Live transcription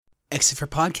Exit for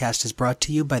Podcast is brought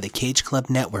to you by the Cage Club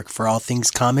Network. For all things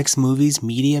comics, movies,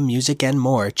 media, music, and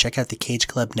more, check out the Cage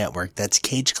Club Network. That's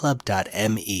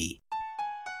cageclub.me.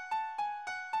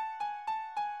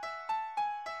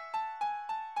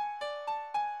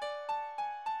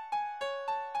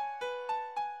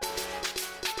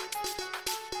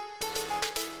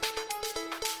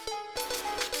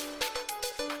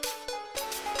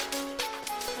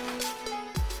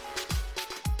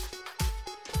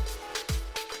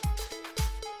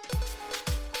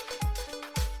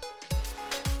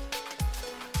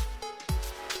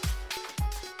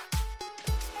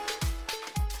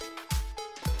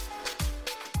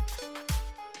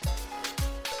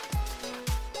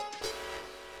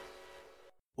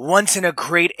 Once in a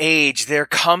great age, there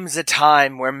comes a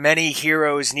time where many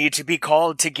heroes need to be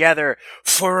called together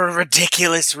for a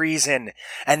ridiculous reason.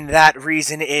 And that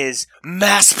reason is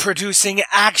mass-producing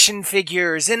action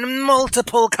figures in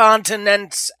multiple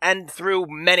continents and through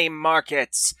many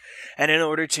markets. And in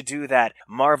order to do that,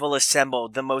 Marvel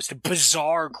assembled the most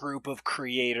bizarre group of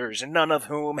creators, none of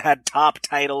whom had top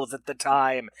titles at the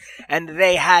time. And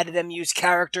they had them use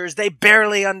characters they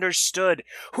barely understood,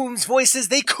 whose voices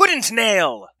they couldn't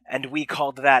nail. And we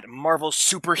called that Marvel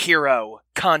Superhero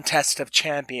Contest of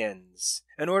Champions.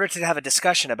 In order to have a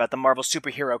discussion about the Marvel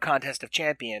Superhero Contest of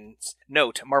Champions,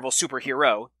 note Marvel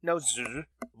Superhero, no Z,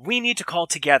 we need to call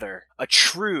together a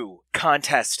true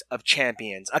Contest of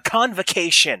Champions, a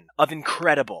convocation of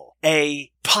incredible,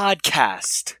 a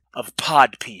podcast of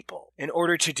pod people. In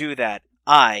order to do that,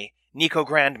 I, Nico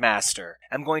Grandmaster,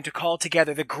 I'm going to call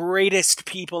together the greatest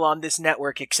people on this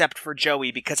network except for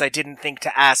Joey because I didn't think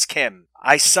to ask him.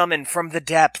 I summon from the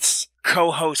depths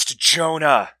co-host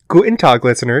Jonah. Guten Tag,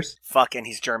 listeners. Fuck, and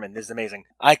he's German. This is amazing.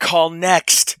 I call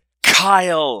next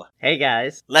Kyle. Hey,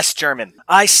 guys. Less German.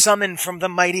 I summon from the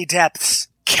mighty depths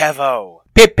Kevo.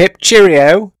 Pip pip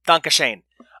cheerio. Dankeschön.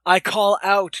 I call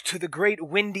out to the great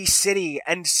windy city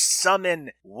and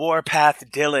summon Warpath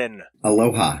Dylan.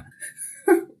 Aloha.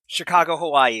 Chicago,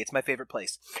 Hawaii. It's my favorite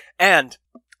place. And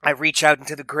I reach out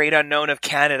into the great unknown of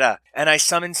Canada, and I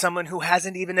summon someone who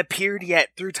hasn't even appeared yet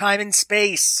through time and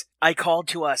space. I call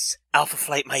to us Alpha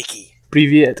Flight Mikey.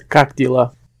 Привет, как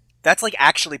дела? That's like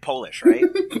actually Polish, right?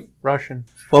 Russian.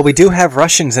 Well, we do have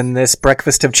Russians in this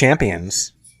Breakfast of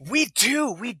Champions. We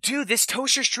do. This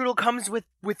toaster strudel comes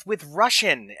with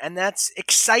Russian, and that's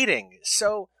exciting.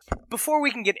 So, before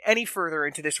we can get any further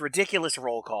into this ridiculous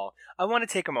roll call, I want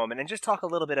to take a moment and just talk a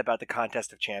little bit about the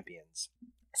Contest of Champions.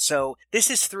 So, this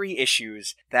is 3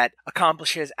 issues that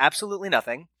accomplishes absolutely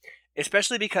nothing,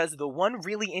 especially because the one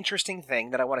really interesting thing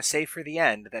that I want to say for the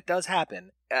end that does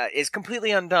happen is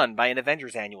completely undone by an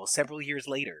Avengers annual several years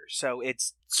later. So,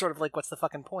 it's sort of like, what's the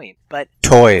fucking point? But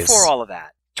Toys. Before all of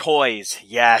that, toys,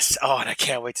 yes. Oh, and I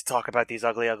can't wait to talk about these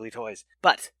ugly, ugly toys.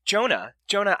 But, Jonah,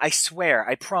 I swear,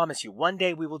 I promise you, one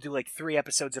day we will do like 3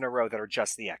 episodes in a row that are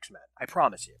just the X-Men. I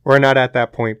promise you. We're not at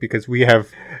that point because we have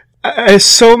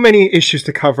so many issues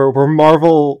to cover where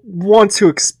Marvel wants to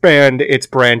expand its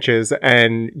branches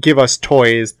and give us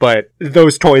toys, but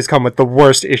those toys come with the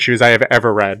worst issues I have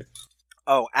ever read.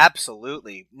 Oh,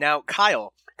 absolutely. Now,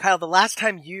 Kyle, the last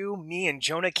time you, me, and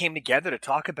Jonah came together to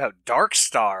talk about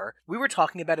Darkstar, we were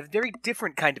talking about a very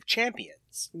different kind of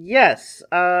champions. Yes,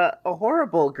 a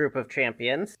horrible group of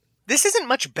champions. This isn't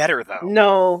much better, though.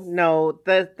 No,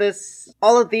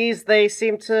 all of these, they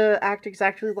seem to act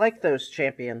exactly like those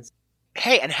champions.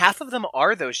 Hey, and half of them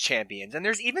are those champions, and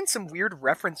there's even some weird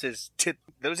references to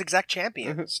those exact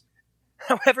champions.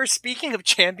 However, speaking of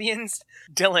champions,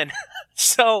 Dylan,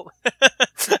 so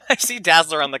I see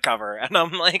Dazzler on the cover, and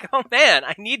I'm like, oh man,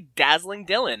 I need Dazzling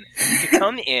Dylan to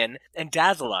come in and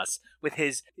dazzle us with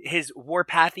his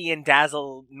Warpathian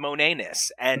dazzle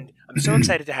Monet-ness. And I'm so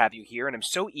excited to have you here, and I'm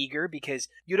so eager because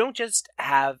you don't just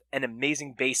have an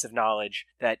amazing base of knowledge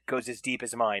that goes as deep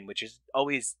as mine, which is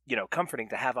always, comforting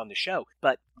to have on the show,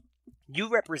 but you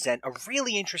represent a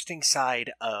really interesting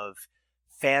side of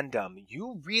fandom.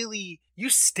 You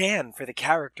stand for the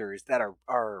characters that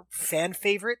are fan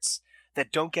favorites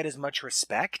that don't get as much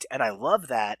respect, and I love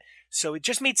that. So it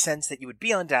just made sense that you would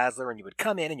be on Dazzler and you would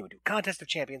come in and you would do Contest of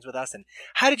Champions with us. And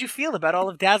how did you feel about all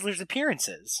of Dazzler's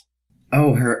appearances?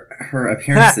 Oh, her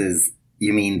appearances.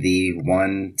 You mean the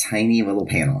one tiny little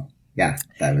panel? Yeah,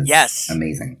 that was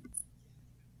amazing.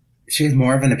 She has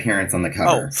more of an appearance on the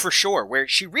cover. Oh, for sure, where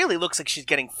she really looks like she's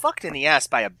getting fucked in the ass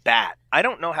by a bat. I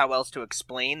don't know how else to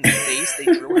explain the face they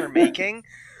drew her making,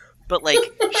 but like,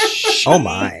 she oh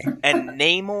my. And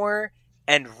Namor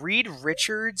and Reed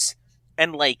Richards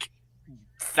and like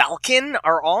Falcon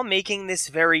are all making this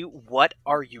very "what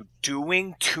are you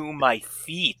doing to my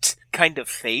feet" kind of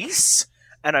face.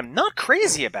 and I'm not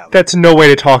crazy about it. That's no way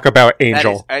to talk about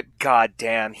Angel. God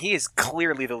damn, he is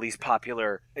clearly the least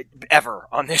popular ever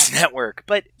on this network.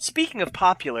 But speaking of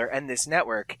popular and this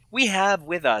network, we have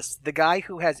with us the guy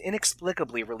who has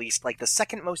inexplicably released like the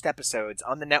second most episodes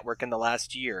on the network in the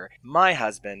last year, my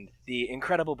husband, the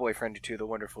incredible boyfriend to the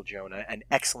wonderful Jonah, an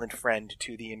excellent friend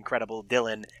to the incredible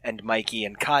Dylan and Mikey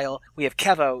and Kyle. We have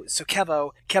Kevo. So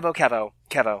Kevo.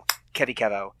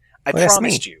 I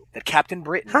promised you that Captain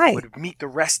Britain would meet the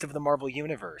rest of the Marvel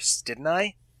Universe, didn't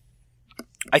I?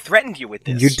 I threatened you with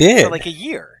this. You did. For like a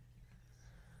year.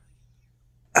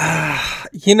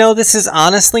 This is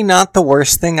honestly not the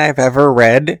worst thing I've ever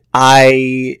read.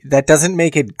 That doesn't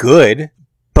make it good,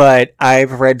 but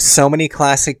I've read so many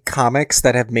classic comics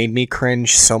that have made me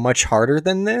cringe so much harder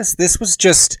than this. This was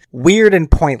just weird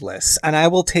and pointless, and I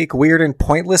will take weird and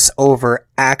pointless over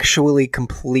actually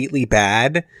completely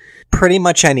bad pretty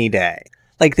much any day.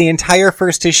 Like, the entire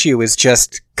first issue is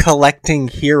just collecting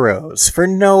heroes for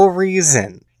no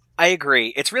reason. I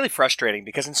agree. It's really frustrating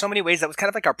because in so many ways that was kind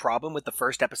of like our problem with the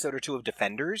first episode or two of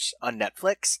Defenders on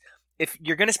Netflix. If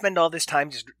you're going to spend all this time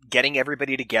just getting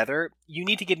everybody together, you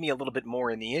need to give me a little bit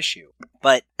more in the issue.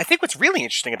 But I think what's really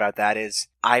interesting about that is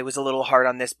I was a little hard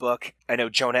on this book. I know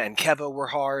Jonah and Kevo were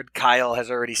hard. Kyle has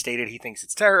already stated he thinks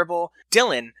it's terrible.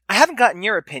 Dylan, I haven't gotten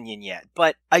your opinion yet,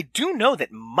 but I do know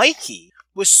that Mikey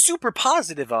was super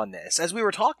positive on this as we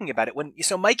were talking about it.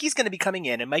 So Mikey's going to be coming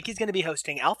in, and Mikey's going to be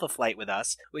hosting Alpha Flight with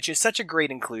us, which is such a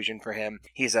great inclusion for him.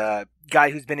 He's a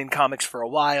guy who's been in comics for a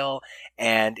while,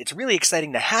 and it's really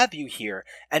exciting to have you here.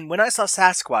 And when I saw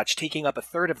Sasquatch taking up a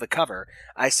third of the cover,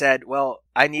 I said, well,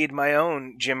 I need my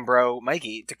own Jim Bro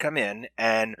Mikey to come in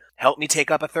and help me take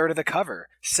up a third of the cover.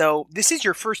 So this is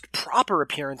your first proper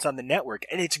appearance on the network,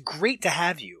 and it's great to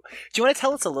have you. Do you want to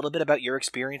tell us a little bit about your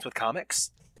experience with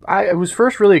comics? I was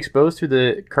first really exposed to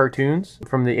the cartoons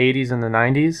from the 80s and the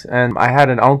 90s, and I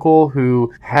had an uncle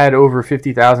who had over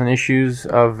 50,000 issues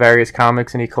of various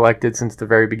comics, and he collected since the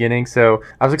very beginning, so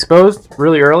I was exposed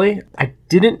really early. I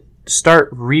didn't start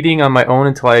reading on my own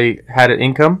until I had an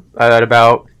income at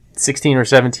about 16 or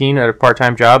 17 at a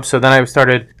part-time job, so then I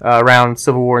started around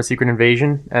Civil War and Secret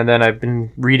Invasion, and then I've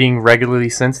been reading regularly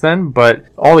since then, but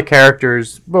all the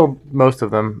characters, well, most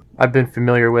of them, I've been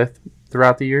familiar with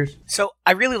throughout the years. So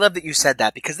I really love that you said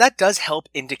that because that does help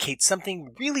indicate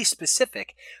something really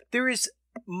specific. There is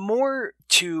more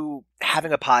to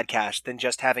having a podcast than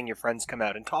just having your friends come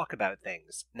out and talk about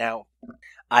things. Now,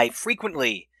 I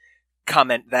frequently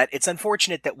comment that it's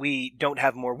unfortunate that we don't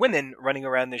have more women running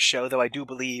around this show, though I do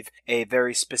believe a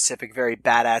very specific, very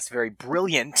badass, very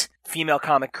brilliant female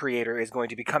comic creator is going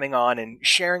to be coming on and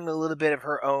sharing a little bit of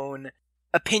her own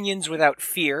opinions without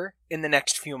fear in the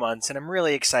next few months, and I'm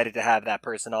really excited to have that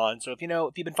person on. So if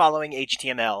you've been following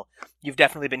HTML, you've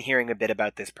definitely been hearing a bit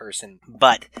about this person.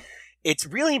 But it's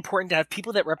really important to have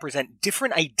people that represent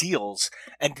different ideals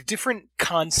and different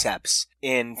concepts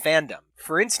in fandom.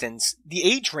 For instance, the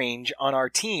age range on our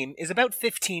team is about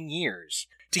 15 years.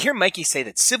 To hear Mikey say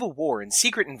that Civil War and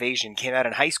Secret Invasion came out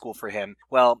in high school for him,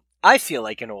 well, I feel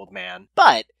like an old man,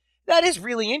 but that is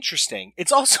really interesting.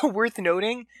 It's also worth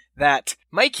noting that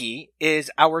Mikey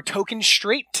is our token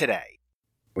straight today.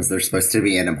 Was there supposed to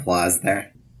be an applause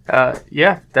there?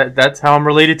 Yeah, that's how I'm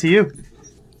related to you.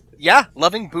 Yeah,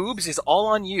 loving boobs is all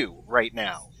on you right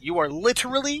now. You are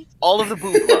literally all of the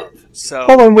boob love. So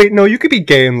hold on, wait, no, you could be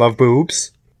gay and love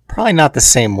boobs. Probably not the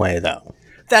same way, though.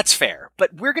 That's fair,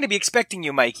 but we're going to be expecting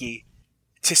you, Mikey,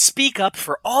 to speak up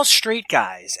for all straight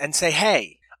guys and say,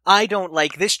 hey, I don't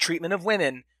like this treatment of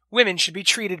women. Women should be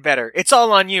treated better. It's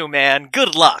all on you, man.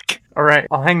 Good luck. All right,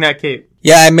 I'll hang that cape.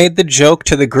 Yeah, I made the joke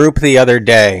to the group the other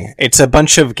day. It's a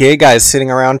bunch of gay guys sitting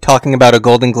around talking about a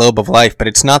Golden Globe of life, but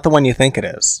it's not the one you think it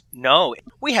is. No,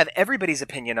 we have everybody's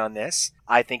opinion on this.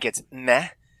 I think it's meh.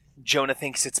 Jonah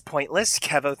thinks it's pointless.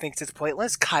 Kevo thinks it's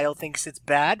pointless. Kyle thinks it's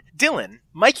bad. Dylan,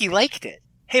 Mikey liked it.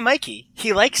 Hey, Mikey,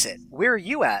 he likes it. Where are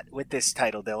you at with this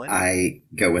title, Dylan? I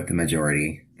go with the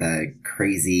majority. The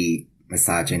crazy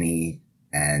misogyny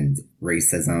and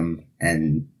racism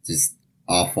and just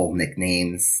awful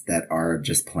nicknames that are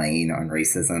just playing on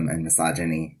racism and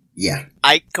misogyny. Yeah.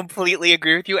 I completely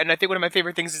agree with you, and I think one of my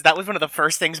favorite things is that was one of the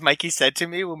first things Mikey said to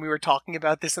me when we were talking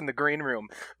about this in the green room.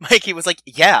 Mikey was like,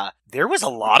 yeah, there was a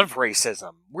lot of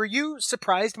racism. Were you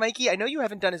surprised, Mikey? I know you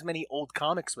haven't done as many old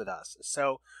comics with us,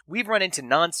 so we've run into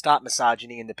nonstop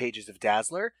misogyny in the pages of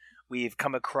Dazzler. We've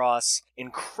come across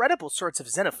incredible sorts of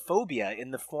xenophobia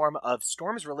in the form of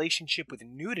Storm's relationship with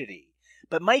nudity.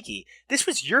 But Mikey, this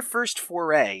was your first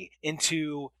foray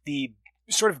into the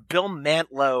sort of Bill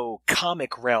Mantlo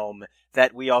comic realm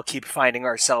that we all keep finding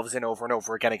ourselves in over and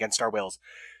over again against our wills.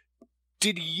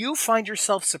 Did you find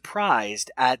yourself surprised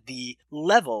at the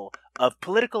level of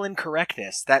political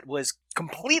incorrectness that was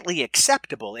completely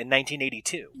acceptable in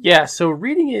 1982? Yeah, so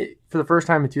reading it for the first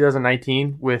time in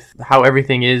 2019 with how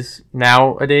everything is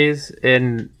nowadays,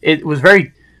 and it was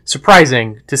very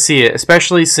surprising to see it,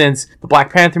 especially since the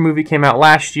Black Panther movie came out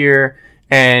last year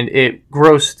and it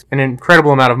grossed an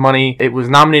incredible amount of money. It was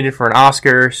nominated for an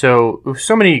Oscar, so there were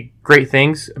so many great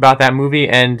things about that movie.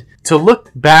 And to look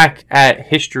back at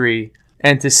history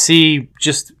and to see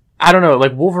just, I don't know,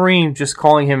 like Wolverine just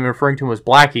calling him and referring to him as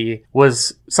Blackie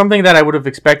was something that I would have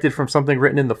expected from something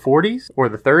written in the 40s or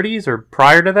the 30s or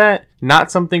prior to that,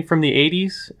 not something from the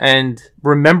 80s. And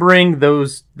remembering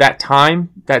that time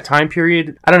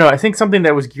period, I don't know, I think something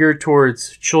that was geared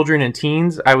towards children and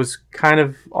teens, I was kind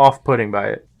of off-putting by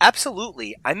it.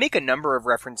 Absolutely. I make a number of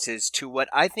references to what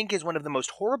I think is one of the most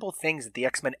horrible things that the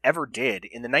X-Men ever did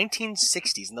in the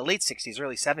 1960s, in the late 60s,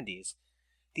 early 70s.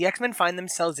 The X-Men find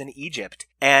themselves in Egypt,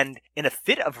 and in a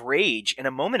fit of rage, in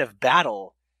a moment of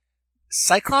battle,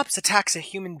 Cyclops attacks a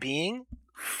human being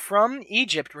from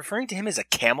Egypt, referring to him as a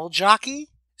camel jockey.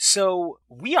 So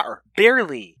we are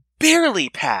barely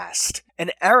past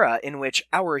an era in which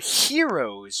our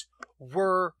heroes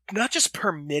were not just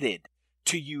permitted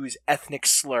to use ethnic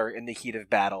slur in the heat of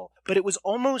battle, but it was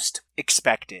almost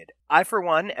expected. I, for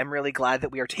one, am really glad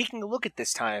that we are taking a look at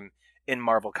this time in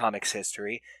Marvel Comics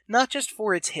history, not just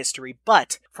for its history,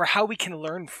 but for how we can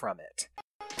learn from it.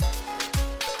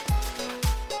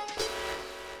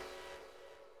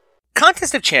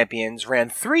 Contest of Champions ran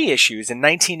 3 issues in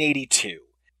 1982.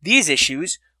 These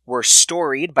issues were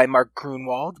storied by Mark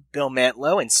Gruenwald, Bill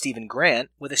Mantlo, and Stephen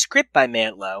Grant, with a script by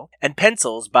Mantlo, and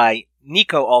pencils by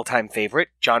Nico all-time favorite,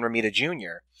 John Romita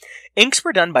Jr. Inks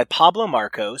were done by Pablo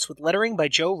Marcos, with lettering by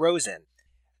Joe Rosen.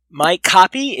 My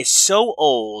copy is so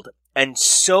old and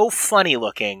so funny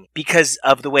looking because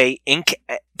of the way ink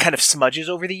kind of smudges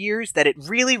over the years that it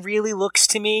really, really looks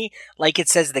to me like it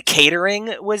says the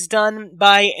catering was done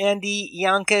by Andy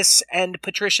Yankas and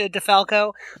Patricia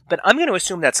DeFalco, but I'm going to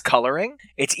assume that's coloring.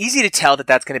 It's easy to tell that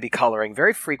that's going to be coloring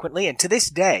very frequently, and to this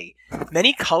day,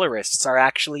 many colorists are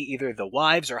actually either the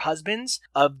wives or husbands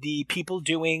of the people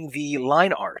doing the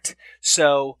line art.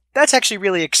 So that's actually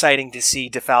really exciting to see.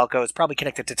 DeFalco is probably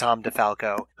connected to Tom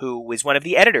DeFalco, who was one of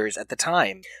the editors at the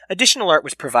time. Additional art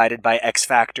was provided by X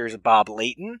Factor's Bob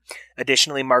Layton.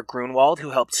 Additionally, Mark Gruenwald,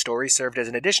 who helped story, served as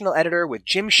an additional editor with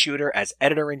Jim Shooter as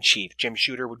editor-in-chief. Jim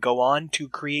Shooter would go on to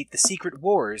create the Secret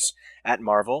Wars at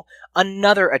Marvel,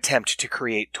 another attempt to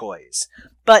create toys.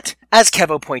 But, as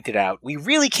Kevo pointed out, we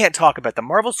really can't talk about the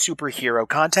Marvel Superhero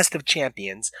Contest of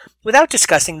Champions without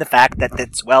discussing the fact that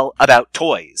it's, well, about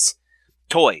toys.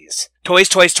 Toys.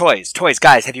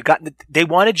 Guys, have you gotten they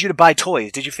wanted you to buy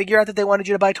toys. Did you figure out that they wanted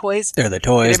you to buy toys? They're the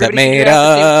toys that made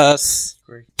us.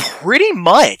 Pretty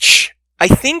much. I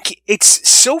think it's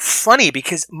so funny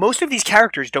because most of these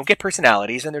characters don't get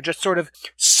personalities and they're just sort of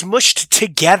smushed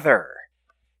together.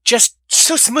 Just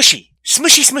so smushy.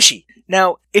 Smushy.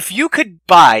 Now, if you could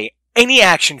buy any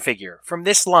action figure from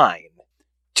this line,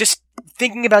 just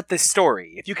thinking about this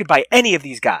story, if you could buy any of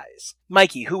these guys,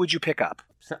 Mikey, who would you pick up?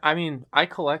 I mean, I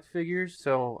collect figures,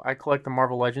 so I collect the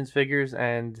Marvel Legends figures,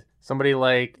 and somebody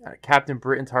like Captain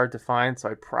Britain's hard to find, so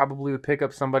I probably would pick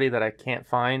up somebody that I can't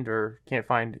find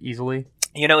easily.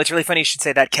 You know, it's really funny you should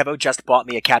say that. Kevo just bought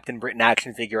me a Captain Britain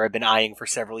action figure I've been eyeing for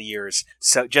several years.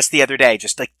 So just the other day,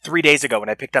 just like 3 days ago when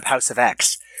I picked up House of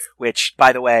X, which,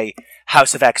 by the way,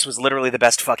 House of X was literally the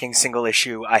best fucking single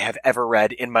issue I have ever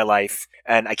read in my life,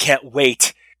 and I can't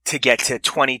wait to get to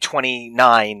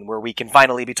 2029 where we can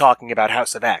finally be talking about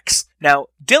House of X. Now,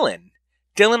 Dylan,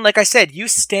 like I said, you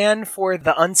stand for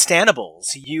the unstandables.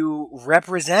 You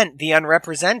represent the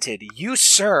unrepresented. You,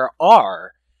 sir,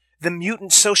 are the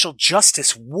mutant social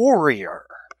justice warrior.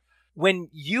 When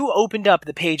you opened up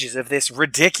the pages of this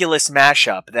ridiculous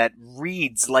mashup that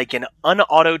reads like an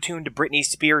unauto-tuned Britney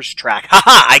Spears track,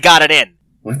 haha, I got it in.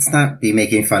 Let's not be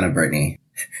making fun of Britney.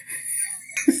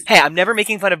 Hey, I'm never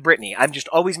making fun of Britney. I'm just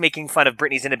always making fun of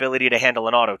Britney's inability to handle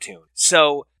an auto-tune.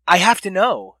 So, I have to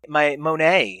know. Not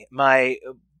Monet,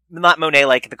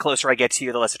 like, the closer I get to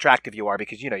you, the less attractive you are,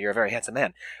 because, you know, you're a very handsome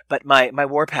man. But my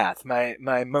Warpath, my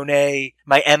Monet,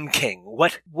 my M-King,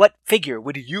 what figure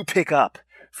would you pick up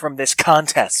from this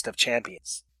contest of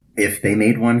champions? If they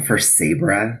made one for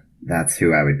Sabra, that's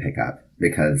who I would pick up.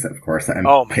 Because, of course,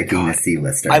 I'm picking the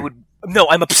C-lister. No,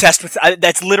 I'm obsessed with.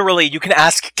 That's literally. You can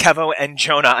ask Kevo and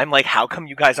Jonah. I'm like, how come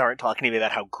you guys aren't talking to me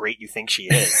about how great you think she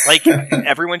is? Like,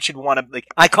 everyone should want to. Like,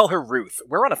 I call her Ruth.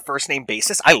 We're on a first name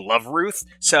basis. I love Ruth,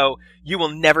 so you will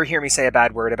never hear me say a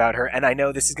bad word about her. And I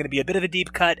know this is going to be a bit of a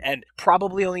deep cut and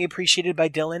probably only appreciated by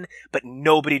Dylan, but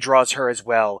nobody draws her as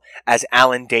well as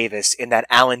Alan Davis in that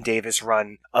Alan Davis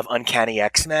run of Uncanny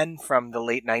X-Men from the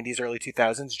late '90s, early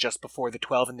 2000s, just before the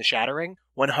 12 and the Shattering.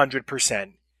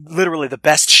 100%. Literally the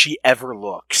best she ever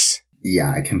looks.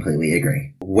 Yeah, I completely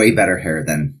agree. Way better hair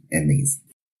than in these.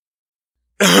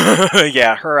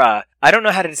 Yeah, her, I don't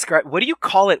know how to describe, what do you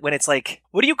call it when it's like,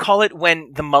 what do you call it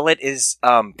when the mullet is,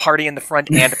 party in the front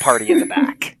and party in the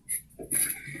back?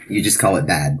 You just call it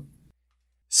bad.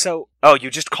 So,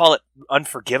 you just call it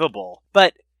unforgivable.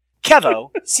 But, Kevo,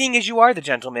 seeing as you are the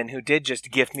gentleman who did just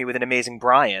gift me with an amazing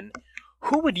Brian,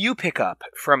 who would you pick up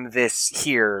from this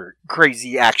here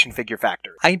crazy action figure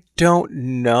factory? I don't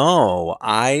know.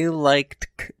 I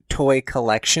liked toy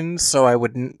collections, so I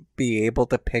wouldn't be able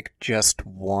to pick just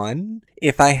one.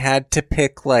 If I had to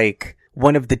pick, like,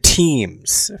 one of the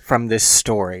teams from this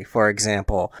story, for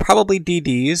example, probably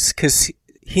DD's, because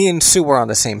he and Sue were on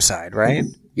the same side, right?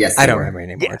 Yes, I they don't were. remember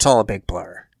anymore. Yeah. It's all a big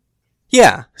blur.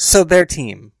 Yeah, so their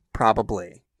team,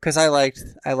 probably. Because I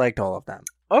liked all of them.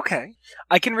 Okay.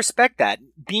 I can respect that.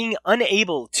 Being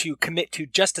unable to commit to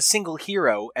just a single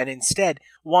hero and instead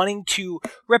wanting to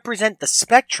represent the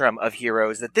spectrum of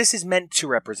heroes that this is meant to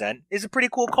represent is a pretty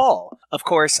cool call. Of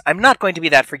course, I'm not going to be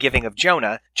that forgiving of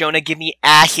Jonah. Jonah, give me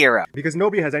a hero. Because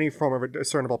nobody has any form of a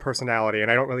discernible personality,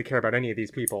 and I don't really care about any of these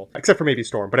people. Except for maybe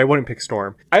Storm, but I wouldn't pick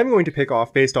Storm. I'm going to pick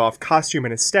off based off costume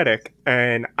and aesthetic,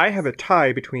 and I have a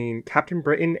tie between Captain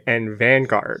Britain and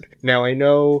Vanguard. Now, I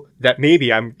know that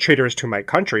maybe I'm traitorous to my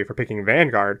country for picking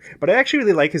Vanguard, but I actually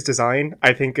really like his design.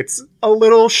 I think it's a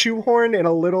little shoehorned and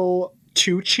a little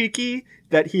too cheeky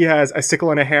that he has a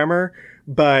sickle and a hammer,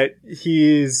 but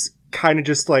he's kind of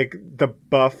just like the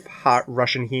buff, hot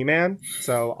Russian He-Man,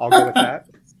 so I'll go with that.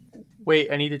 Wait,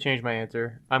 I need to change my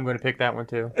answer. I'm going to pick that one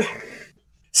too.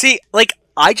 See, like,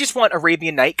 I just want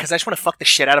Arabian Night because I just want to fuck the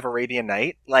shit out of Arabian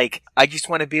Night. Like, I just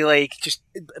want to be like, just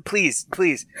please,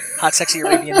 hot, sexy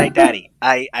Arabian Night daddy.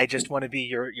 I just want to be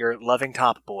your loving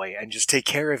top boy and just take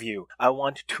care of you. I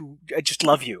just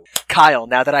love you. Kyle,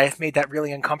 now that I have made that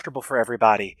really uncomfortable for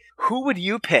everybody, who would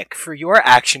you pick for your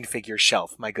action figure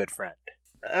shelf, my good friend?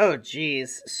 Oh,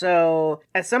 geez. So,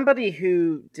 as somebody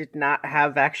who did not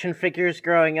have action figures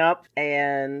growing up,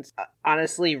 and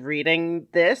honestly reading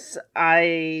this,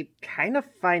 I kind of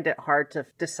find it hard to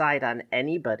decide on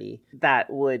anybody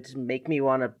that would make me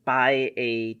want to buy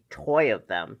a toy of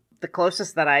them. The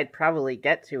closest that I'd probably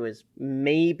get to is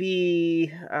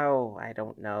maybe, I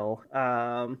don't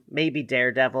know, maybe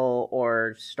Daredevil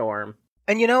or Storm.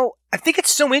 And you know, I think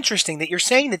it's so interesting that you're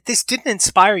saying that this didn't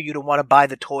inspire you to want to buy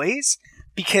the toys,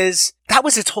 because that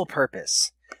was its whole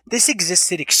purpose. This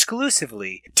existed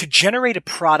exclusively to generate a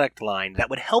product line that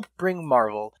would help bring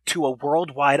Marvel to a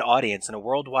worldwide audience and a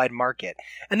worldwide market.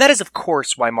 And that is, of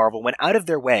course, why Marvel went out of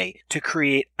their way to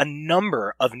create a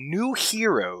number of new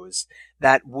heroes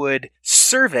that would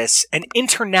service an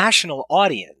international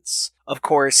audience. Of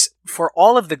course, for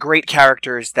all of the great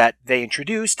characters that they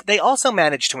introduced, they also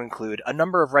managed to include a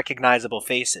number of recognizable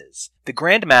faces. The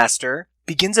Grandmaster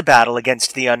begins a battle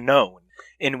against the Unknown,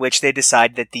 in which they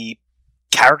decide that the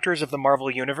characters of the Marvel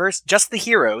Universe, just the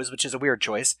heroes, which is a weird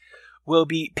choice, will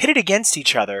be pitted against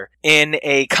each other in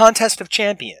a contest of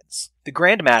champions. The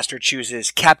Grandmaster chooses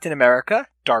Captain America,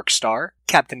 Darkstar,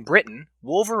 Captain Britain,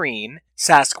 Wolverine,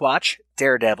 Sasquatch,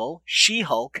 Daredevil,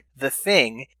 She-Hulk, The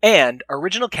Thing, and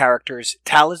original characters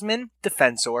Talisman,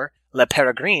 Defensor, Le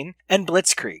Peregrine, and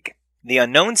Blitzkrieg. The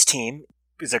Unknown's team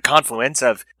is a confluence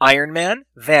of Iron Man,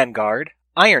 Vanguard,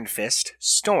 Iron Fist,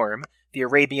 Storm, the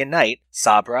Arabian Night,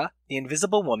 Sabra, the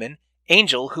Invisible Woman,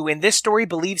 Angel, who in this story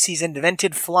believes he's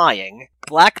invented flying,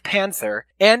 Black Panther,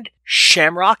 and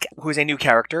Shamrock, who is a new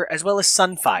character, as well as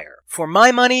Sunfire. For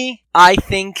my money, I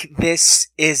think this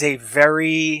is a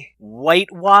very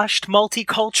whitewashed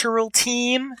multicultural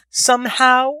team,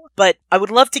 somehow, but I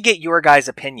would love to get your guys'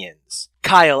 opinions.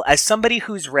 Kyle, as somebody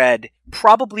who's read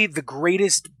probably the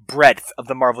greatest breadth of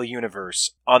the Marvel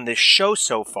Universe on this show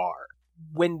so far,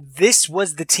 when this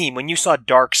was the team, when you saw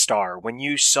Darkstar, when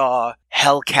you saw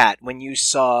Hellcat, when you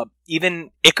saw even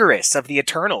Icarus of the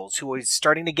Eternals, who was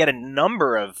starting to get a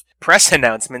number of press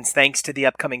announcements thanks to the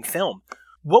upcoming film,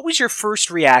 what was your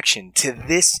first reaction to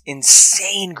this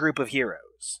insane group of heroes?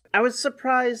 heroes. I was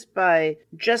surprised by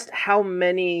just how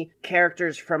many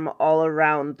characters from all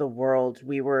around the world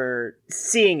we were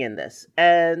seeing in this.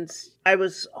 And I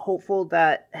was hopeful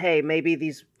that, hey, maybe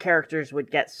these characters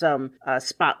would get some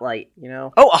spotlight, you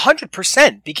know? Oh,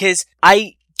 100%, because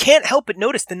I can't help but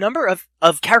notice the number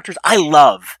of characters I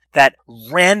love that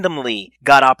randomly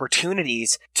got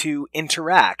opportunities to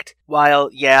interact. While,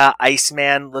 yeah,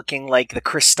 Iceman looking like the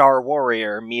Crystar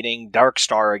Warrior meeting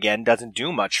Darkstar again doesn't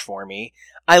do much for me.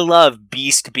 I love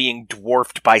Beast being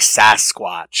dwarfed by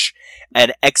Sasquatch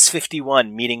and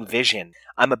X-51 meeting Vision.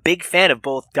 I'm a big fan of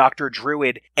both Dr.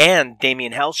 Druid and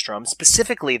Damian Hellstrom,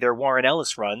 specifically their Warren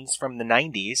Ellis runs from the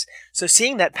 90s, so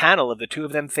seeing that panel of the two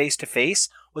of them face to face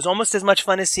was almost as much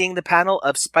fun as seeing the panel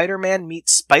of Spider-Man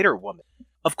meets Spider-Woman.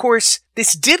 Of course,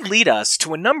 this did lead us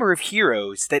to a number of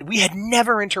heroes that we had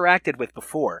never interacted with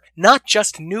before. Not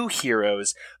just new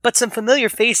heroes, but some familiar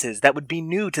faces that would be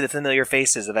new to the familiar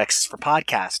faces of X's for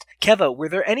Podcast. Keva, were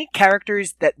there any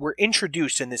characters that were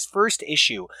introduced in this first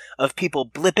issue of people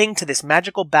blipping to this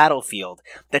magical battlefield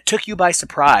that took you by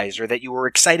surprise or that you were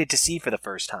excited to see for the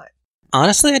first time?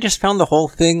 Honestly, I just found the whole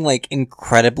thing,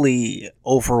 incredibly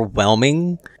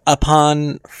overwhelming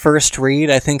upon first read.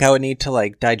 I think I would need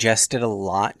to, digest it a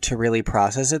lot to really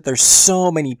process it. There's so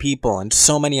many people and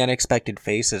so many unexpected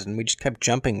faces, and we just kept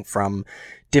jumping from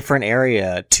different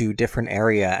area to different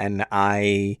area, and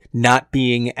I, not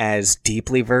being as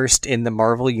deeply versed in the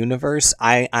Marvel Universe,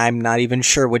 I'm not even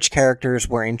sure which characters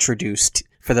were introduced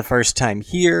for the first time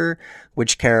here,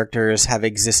 which characters have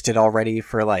existed already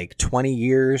for 20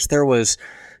 years. There was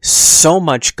so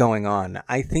much going on.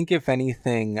 I think if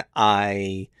anything,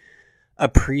 I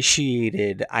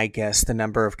appreciated, the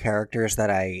number of characters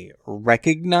that I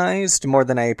recognized more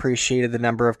than I appreciated the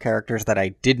number of characters that I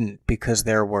didn't, because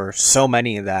there were so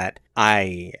many that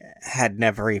I had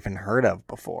never even heard of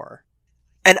before.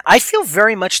 And I feel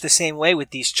very much the same way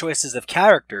with these choices of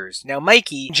characters. Now,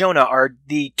 Mikey and Jonah are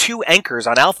the two anchors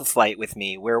on Alpha Flight with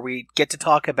me, where we get to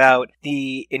talk about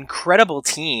the incredible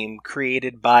team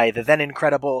created by the then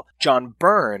incredible John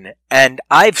Byrne. And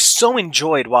I've so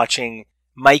enjoyed watching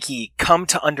Mikey come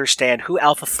to understand who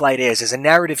Alpha Flight is as a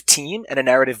narrative team and a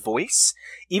narrative voice,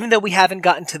 even though we haven't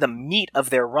gotten to the meat of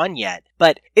their run yet.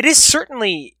 But it is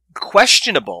certainly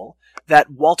questionable that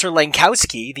Walter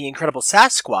Lankowski, the Incredible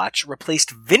Sasquatch,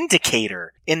 replaced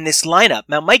Vindicator in this lineup.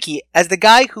 Now, Mikey, as the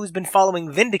guy who's been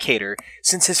following Vindicator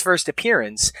since his first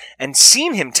appearance and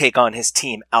seen him take on his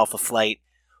team, Alpha Flight,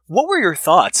 what were your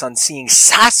thoughts on seeing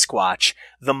Sasquatch,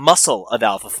 the muscle of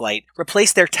Alpha Flight,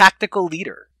 replace their tactical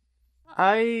leader?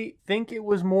 I think it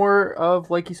was more of,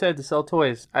 like you said, to sell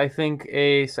toys. I think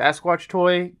a Sasquatch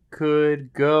toy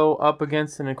could go up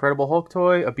against an Incredible Hulk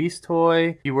toy, a Beast toy.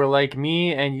 If you were like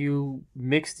me and you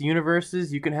mixed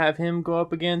universes, you can have him go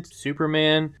up against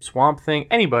Superman, Swamp Thing,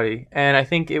 anybody. And I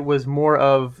think it's more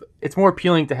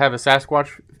appealing to have a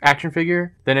Sasquatch action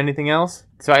figure than anything else.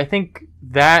 So I think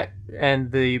that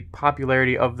and the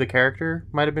popularity of the character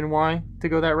might have been why to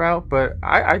go that route, but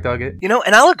I dug it.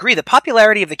 And I'll agree, the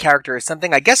popularity of the character is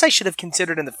something I guess I should have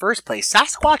considered in the first place.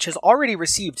 Sasquatch has already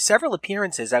received several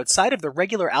appearances outside of the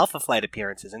regular Alpha Flight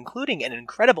appearances, including an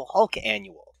Incredible Hulk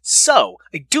annual. So,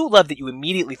 I do love that you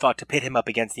immediately thought to pit him up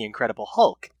against the Incredible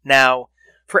Hulk. Now,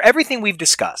 for everything we've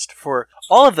discussed, for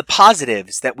all of the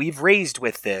positives that we've raised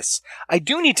with this, I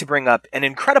do need to bring up an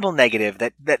incredible negative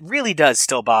that really does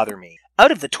still bother me.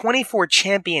 Out of the 24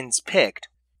 champions picked,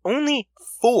 only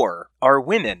 4 are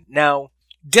women. Now,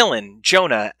 Dylan,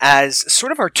 Jonah, as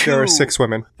sort of our two... There are 6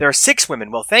 women. There are 6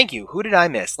 women. Well, thank you. Who did I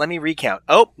miss? Let me recount.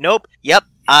 Oh, nope. Yep.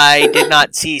 I did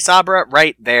not see Sabra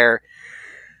right there.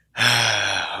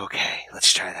 Okay,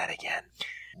 let's try that again.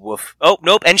 Woof. Oh,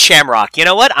 nope, and Shamrock. You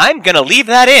know what? I'm gonna leave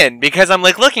that in, because I'm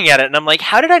looking at it and I'm like,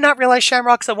 how did I not realize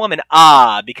Shamrock's a woman?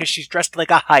 Because she's dressed like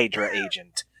a Hydra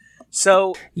agent.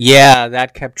 So... Yeah,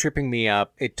 that kept tripping me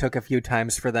up. It took a few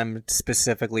times for them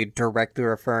specifically directly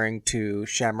referring to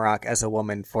Shamrock as a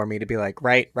woman for me to be like,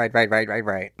 right.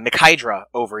 McHydra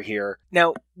over here.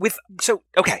 Now,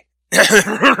 okay.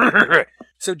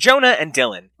 So Jonah and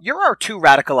Dylan, you're our 2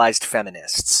 radicalized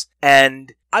feminists,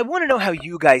 and I want to know how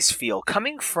you guys feel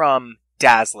coming from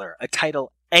Dazzler, a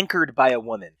title anchored by a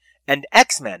woman, and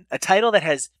X-Men, a title that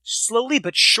has slowly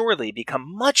but surely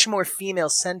become much more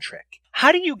female-centric.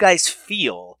 How do you guys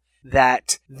feel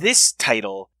that this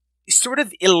title sort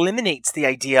of eliminates the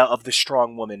idea of the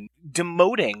strong woman,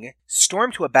 demoting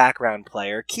Storm to a background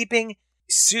player, keeping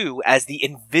Sue as the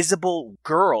invisible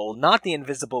girl, not the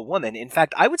invisible woman? In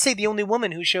fact, I would say the only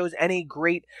woman who shows any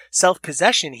great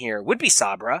self-possession here would be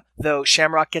Sabra, though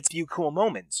Shamrock gets a few cool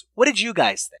moments. What did you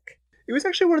guys think? It was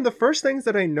actually one of the first things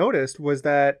that I noticed was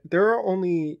that there are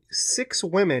only 6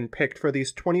 women picked for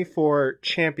these 24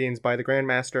 champions by the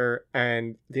Grandmaster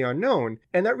and the Unknown.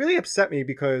 And that really upset me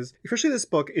because, especially this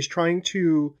book is trying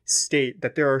to state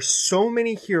that there are so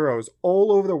many heroes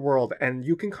all over the world and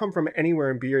you can come from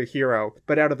anywhere and be a hero.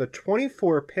 But out of the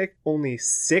 24 picked, only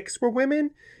 6 were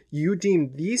women. You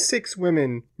deemed these 6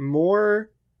 women more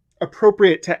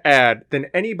appropriate to add than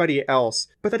anybody else,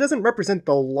 but that doesn't represent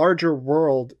the larger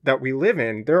world that we live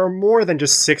in. There are more than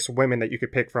just 6 women that you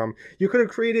could pick from. You could have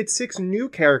created 6 new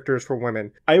characters for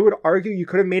women. I would argue you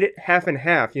could have made it half and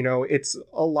half. You know, it's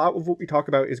a lot of what we talk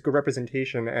about is good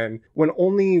representation, and when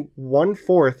only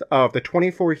 1/4 of the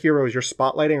 24 heroes you're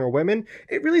spotlighting are women,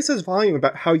 it really says volume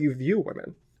about how you view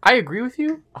women. I agree with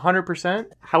you 100%.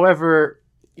 However,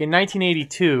 in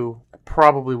 1982, I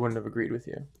probably wouldn't have agreed with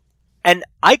you. And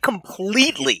I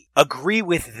completely agree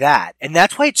with that. And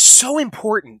that's why it's so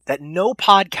important that no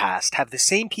podcast have the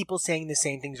same people saying the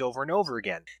same things over and over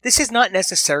again. This is not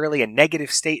necessarily a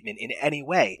negative statement in any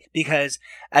way, because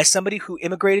as somebody who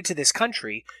immigrated to this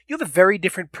country, you have a very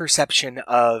different perception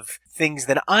of things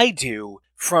than I do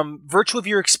from virtue of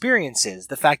your experiences.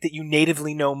 The fact that you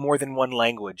natively know more than one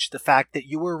language, the fact that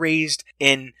you were raised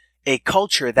in a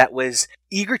culture that was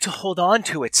eager to hold on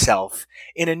to itself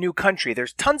in a new country.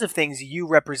 There's tons of things you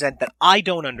represent that I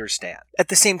don't understand. At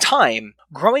the same time,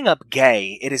 growing up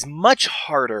gay, it is much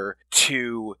harder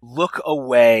to look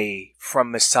away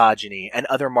from misogyny and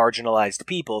other marginalized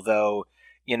people, though,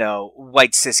 you know,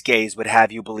 white cis gays would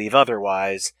have you believe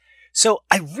otherwise. So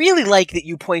I really like that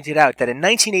you pointed out that in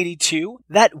 1982,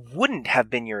 that wouldn't have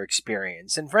been your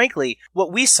experience. And frankly,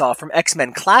 what we saw from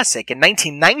X-Men Classic in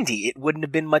 1990, it wouldn't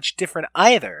have been much different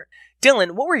either.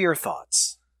 Dylan, what were your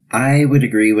thoughts? I would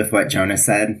agree with what Jonah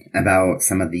said about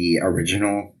some of the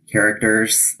original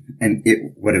characters. And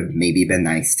it would have maybe been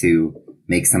nice to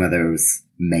make some of those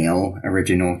male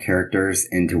original characters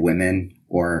into women,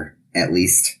 or at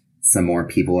least some more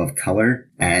people of color.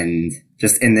 And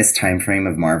just in this time frame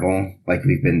of Marvel, like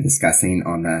we've been discussing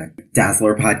on the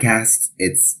Dazzler podcast,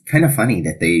 it's kind of funny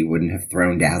that they wouldn't have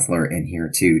thrown Dazzler in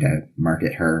here too to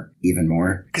market her even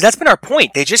more. Because that's been our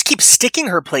point. They just keep sticking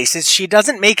her places. She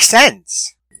doesn't make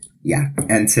sense. Yeah,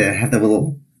 and to have the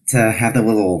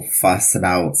little fuss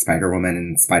about Spider-Woman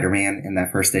and Spider-Man in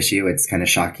that first issue, it's kind of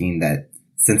shocking that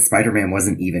since Spider-Man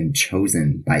wasn't even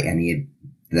chosen by any of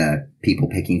the people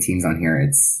picking teams on here,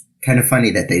 it's kind of funny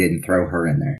that they didn't throw her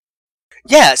in there.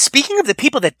 Yeah, speaking of the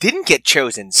people that didn't get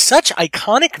chosen, such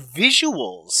iconic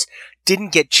visuals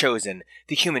didn't get chosen.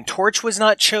 The Human Torch was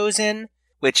not chosen,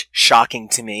 which, shocking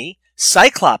to me.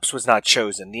 Cyclops was not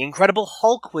chosen. The Incredible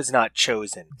Hulk was not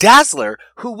chosen. Dazzler,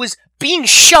 who was being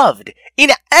shoved in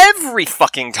every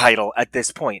fucking title at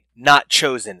this point, not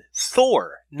chosen.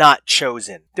 Thor, not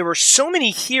chosen. There were so many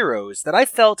heroes that I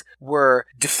felt were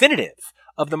definitive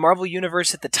of the Marvel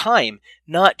Universe at the time,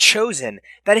 not chosen,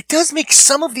 that it does make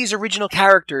some of these original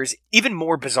characters even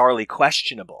more bizarrely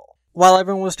questionable. While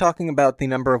everyone was talking about the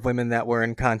number of women that were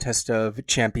in Contest of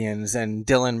Champions, and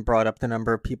Dylan brought up the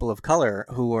number of people of color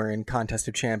who were in Contest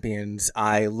of Champions,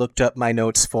 I looked up my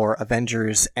notes for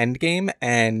Avengers Endgame,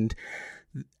 and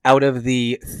out of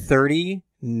the 30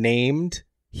 named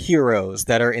heroes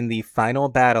that are in the final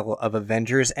battle of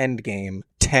Avengers Endgame,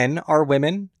 10 are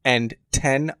women and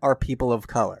 10 are people of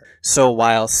color. So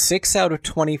while 6 out of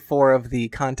 24 of the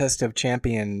Contest of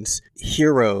Champions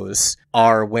heroes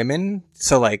are women,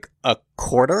 so like a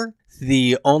quarter,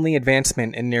 the only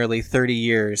advancement in nearly 30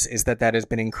 years is that has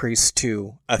been increased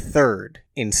to a third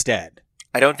instead.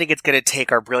 I don't think it's going to take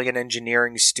our brilliant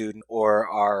engineering student or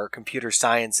our computer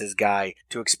sciences guy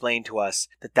to explain to us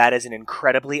that that is an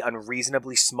incredibly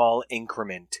unreasonably small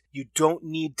increment. You don't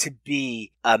need to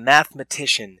be a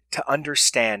mathematician to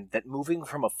understand that moving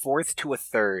from a fourth to a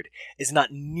third is not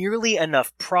nearly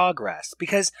enough progress,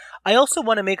 because I also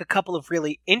want to make a couple of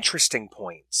really interesting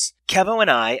points. Kevo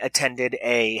and I attended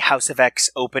a House of X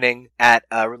opening at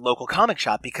a local comic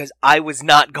shop because I was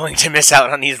not going to miss out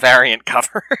on these variant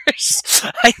covers.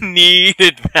 I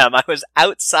needed them. I was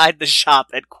outside the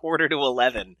shop at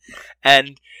 10:45.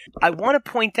 And I want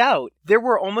to point out, there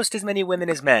were almost as many women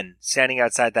as men standing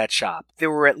outside that shop.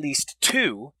 There were at least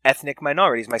 2 ethnic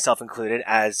minorities, myself included,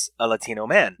 as a Latino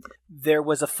man. There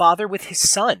was a father with his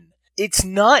son. It's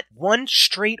not one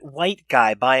straight white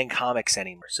guy buying comics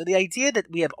anymore. So the idea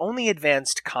that we have only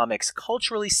advanced comics,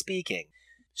 culturally speaking,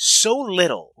 so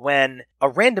little when a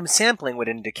random sampling would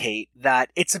indicate that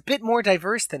it's a bit more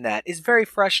diverse than that is very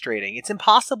frustrating. It's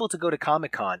impossible to go to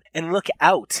Comic-Con and look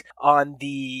out on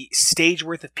the stage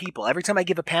worth of people. Every time I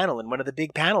give a panel in one of the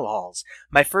big panel halls,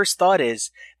 my first thought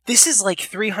is, this is like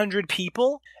 300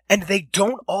 people, and they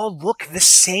don't all look the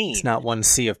same. It's not one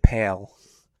sea of pale.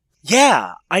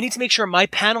 Yeah, I need to make sure my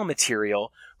panel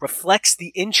material reflects the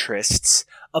interests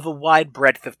of a wide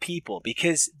breadth of people,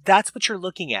 because that's what you're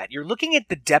looking at. You're looking at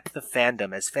the depth of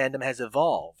fandom as fandom has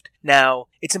evolved. Now,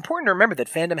 it's important to remember that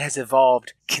fandom has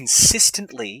evolved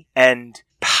consistently and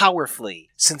powerfully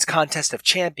since Contest of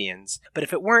Champions, but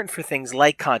if it weren't for things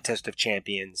like Contest of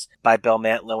Champions by Bill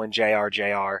Mantlo and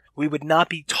JRJR, we would not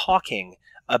be talking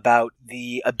about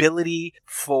the ability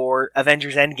for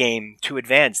Avengers Endgame to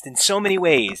advance. In so many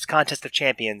ways, Contest of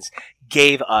Champions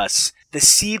gave us the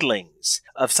seedlings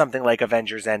of something like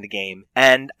Avengers Endgame.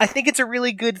 And I think it's a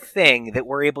really good thing that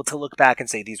we're able to look back and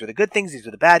say, these were the good things, these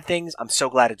were the bad things. I'm so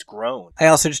glad it's grown. I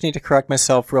also just need to correct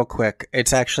myself real quick.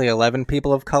 It's actually 11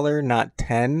 people of color, not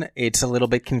 10. It's a little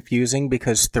bit confusing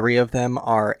because 3 of them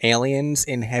are aliens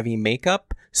in heavy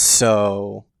makeup.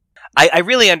 So I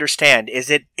really understand.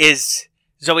 Is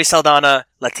Zoe Saldana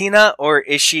Latina or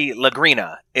is she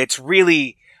Lagrina? It's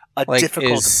really a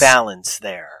difficult balance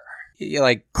there.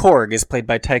 Like, Korg is played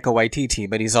by Taika Waititi,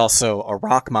 but he's also a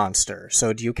rock monster.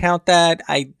 So do you count that?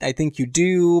 I think you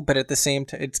do, but at the same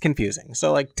time, it's confusing.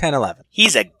 So, like, 10, 11.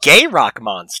 He's a gay rock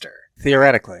monster.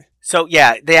 Theoretically. So,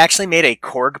 yeah, they actually made a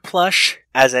Korg plush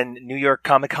as a New York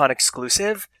Comic-Con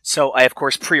exclusive. So I, of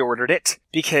course, pre-ordered it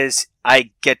because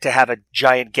I get to have a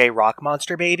giant gay rock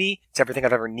monster baby. It's everything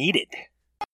I've ever needed.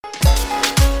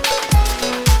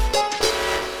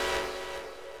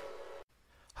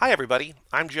 Hi everybody,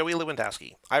 I'm Joey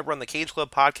Lewandowski. I run the Cage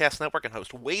Club Podcast Network and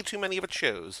host way too many of its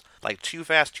shows, like Too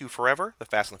Fast, Too Forever, the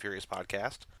Fast and Furious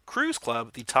podcast, Cruise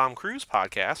Club, the Tom Cruise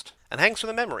podcast, and Hanks from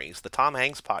the Memories, the Tom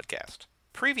Hanks podcast.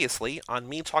 Previously, on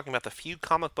me talking about the few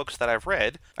comic books that I've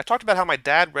read, I talked about how my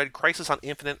dad read Crisis on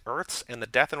Infinite Earths and The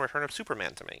Death and Return of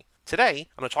Superman to me. Today,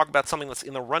 I'm going to talk about something that's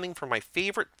in the running for my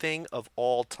favorite thing of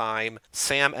all time,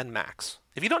 Sam and Max.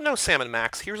 If you don't know Sam and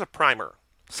Max, here's a primer.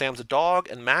 Sam's a dog,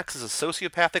 and Max is a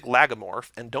sociopathic lagomorph,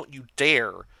 and don't you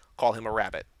dare call him a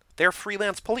rabbit. They're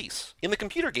freelance police. In the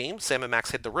computer game, Sam and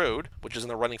Max Hit the Road, which is in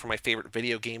the running for my favorite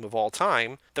video game of all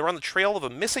time, they're on the trail of a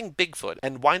missing Bigfoot,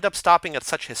 and wind up stopping at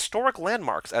such historic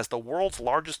landmarks as the world's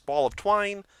largest ball of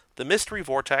twine, the Mystery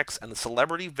Vortex, and the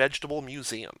Celebrity Vegetable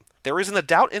Museum. There isn't a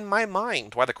doubt in my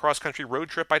mind why the cross-country road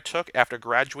trip I took after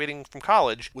graduating from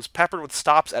college was peppered with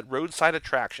stops at roadside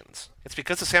attractions. It's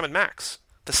because of Sam and Max.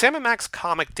 The Sam & Max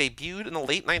comic debuted in the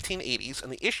late 1980s,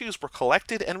 and the issues were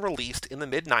collected and released in the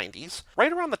mid-90s,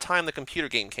 right around the time the computer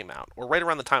game came out, or right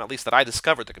around the time at least that I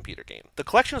discovered the computer game. The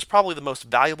collection is probably the most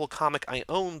valuable comic I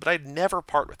own, but I'd never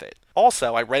part with it.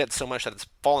 Also, I read it so much that it's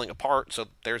falling apart, so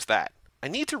there's that. I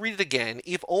need to read it again,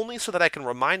 if only so that I can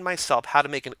remind myself how to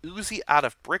make an Uzi out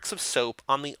of bricks of soap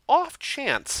on the off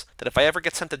chance that if I ever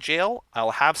get sent to jail,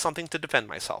 I'll have something to defend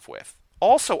myself with.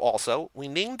 Also, we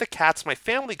named the cats my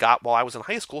family got while I was in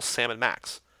high school Sam and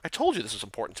Max. I told you this was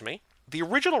important to me. The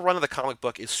original run of the comic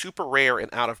book is super rare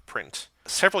and out of print.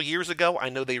 Several years ago, I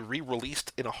know they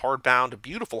re-released in a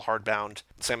beautiful hardbound,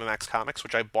 Sam and Max comics,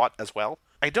 which I bought as well.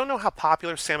 I don't know how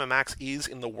popular Sam and Max is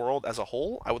in the world as a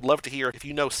whole. I would love to hear if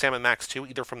you know Sam and Max too,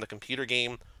 either from the computer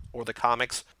game, or the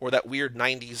comics, or that weird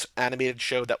 90s animated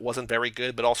show that wasn't very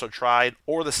good but also tried,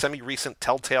 or the semi-recent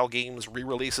Telltale Games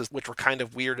re-releases which were kind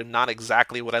of weird and not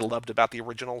exactly what I loved about the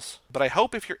originals. But I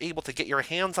hope if you're able to get your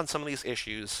hands on some of these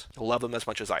issues, you'll love them as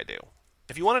much as I do.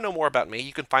 If you want to know more about me,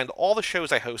 you can find all the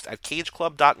shows I host at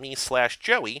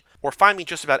cageclub.me/Joey, or find me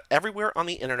just about everywhere on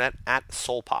the internet at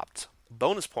SoulPopped.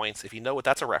 Bonus points if you know what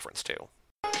that's a reference to.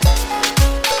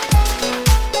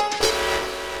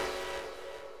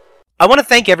 I want to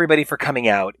thank everybody for coming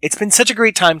out. It's been such a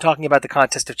great time talking about the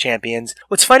Contest of Champions.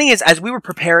 What's funny is, as we were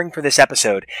preparing for this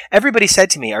episode, everybody said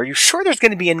to me, are you sure there's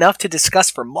going to be enough to discuss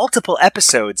for multiple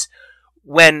episodes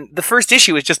when the first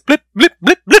issue is just blip, blip,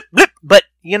 blip, blip, blip? But,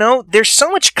 you know, there's so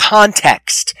much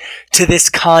context to this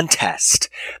contest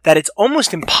that it's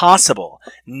almost impossible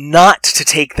not to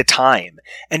take the time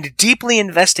and deeply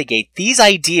investigate these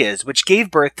ideas which gave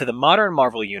birth to the modern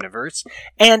Marvel Universe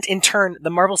and, in turn,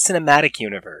 the Marvel Cinematic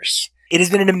Universe. It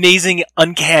has been an amazing,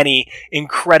 uncanny,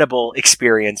 incredible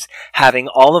experience having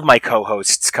all of my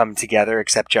co-hosts come together,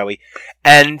 except Joey.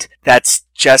 And that's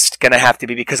just going to have to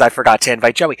be because I forgot to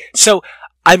invite Joey. So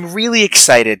I'm really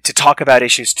excited to talk about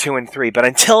issues 2 and 3, but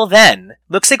until then,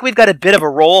 looks like we've got a bit of a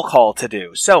roll call to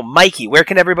do. So, Mikey, where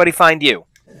can everybody find you?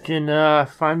 You can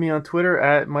find me on Twitter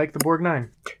at MikeTheBorg9.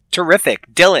 Terrific.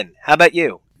 Dylan, how about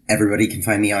you? Everybody can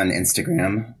find me on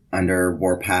Instagram under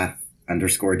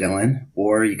Warpath_Dylan,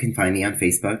 or you can find me on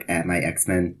Facebook at my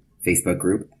X-Men Facebook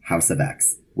group, House of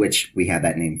X, which we had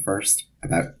that name first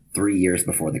about 3 years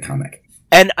before the comic.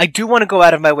 And I do want to go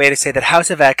out of my way to say that House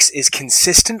of X is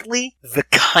consistently the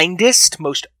kindest,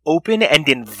 most open and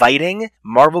inviting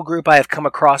Marvel group I have come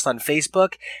across on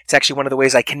Facebook. It's actually one of the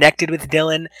ways I connected with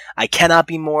Dylan. I cannot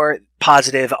be more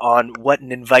positive on what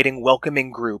an inviting,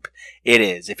 welcoming group it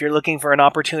is. If you're looking for an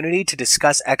opportunity to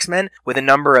discuss X-Men with a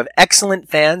number of excellent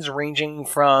fans ranging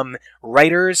from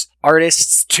writers,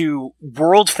 artists, to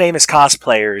world-famous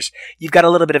cosplayers, you've got a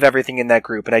little bit of everything in that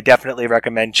group, and I definitely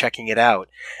recommend checking it out.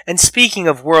 And speaking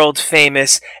of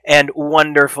world-famous and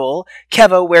wonderful,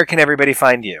 Kevo, where can everybody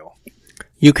find you?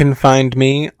 You can find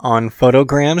me on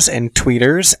photograms and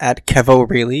tweeters at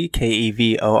Kevoreally,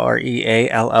 Kevoreally,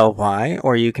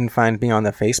 or you can find me on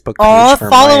the Facebook page for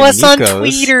follow Ryan us on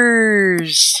Nikos.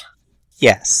 tweeters!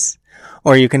 Yes.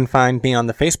 Or you can find me on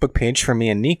the Facebook page for me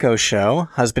and Nico's show,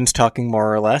 Husbands Talking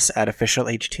More or Less, at Official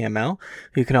HTML.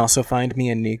 You can also find me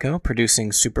and Nico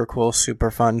producing super cool,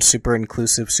 super fun, super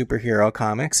inclusive superhero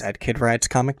comics at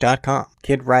KidRiotComics.com.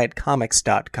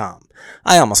 KidRiotComics.com.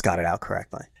 I almost got it out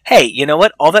correctly. Hey, you know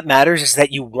what? All that matters is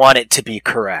that you want it to be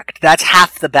correct. That's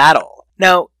half the battle.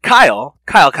 Now, Kyle,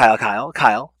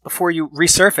 before you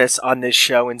resurface on this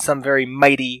show in some very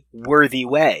mighty, worthy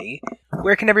way,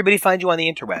 where can everybody find you on the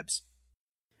interwebs?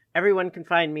 Everyone can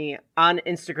find me on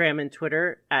Instagram and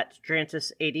Twitter at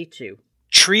Drantis82.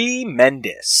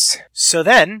 Tremendous. So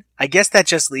then, I guess that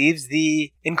just leaves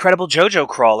the incredible JoJo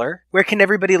Crawler. Where can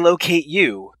everybody locate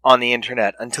you on the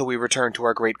internet until we return to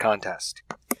our great contest?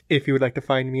 If you would like to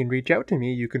find me and reach out to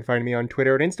me, you can find me on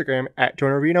Twitter and Instagram at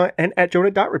Jonah Reno and at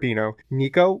Jonah.Rubino.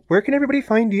 Nico, where can everybody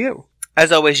find you?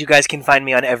 As always, you guys can find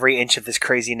me on every inch of this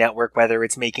crazy network, whether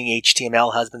it's making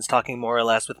HTML Husbands Talking More or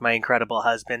Less with my incredible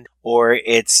husband, or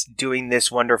it's doing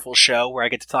this wonderful show where I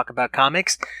get to talk about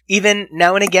comics. Even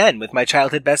now and again with my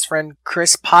childhood best friend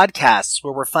Chris podcasts,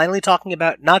 where we're finally talking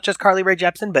about not just Carly Rae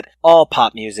Jepsen, but all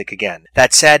pop music again.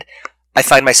 That said, I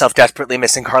find myself desperately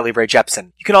missing Carly Rae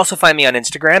Jepsen. You can also find me on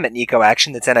Instagram at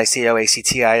NicoAction, that's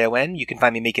NicoAction. You can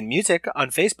find me making music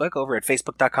on Facebook over at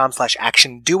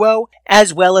facebook.com/actionduo,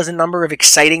 as well as a number of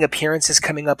exciting appearances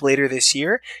coming up later this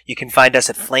year. You can find us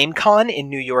at FlameCon in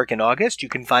New York in August. You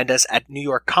can find us at New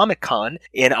York Comic Con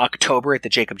in October at the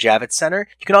Jacob Javits Center.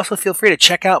 You can also feel free to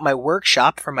check out my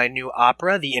workshop for my new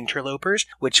opera, The Interlopers,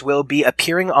 which will be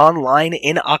appearing online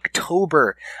in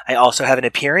October. I also have an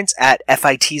appearance at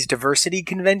FIT's Diversity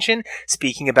Convention,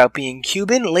 speaking about being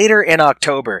Cuban, later in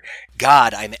October.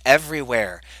 God, I'm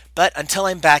everywhere. But until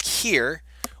I'm back here,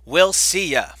 we'll see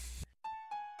ya.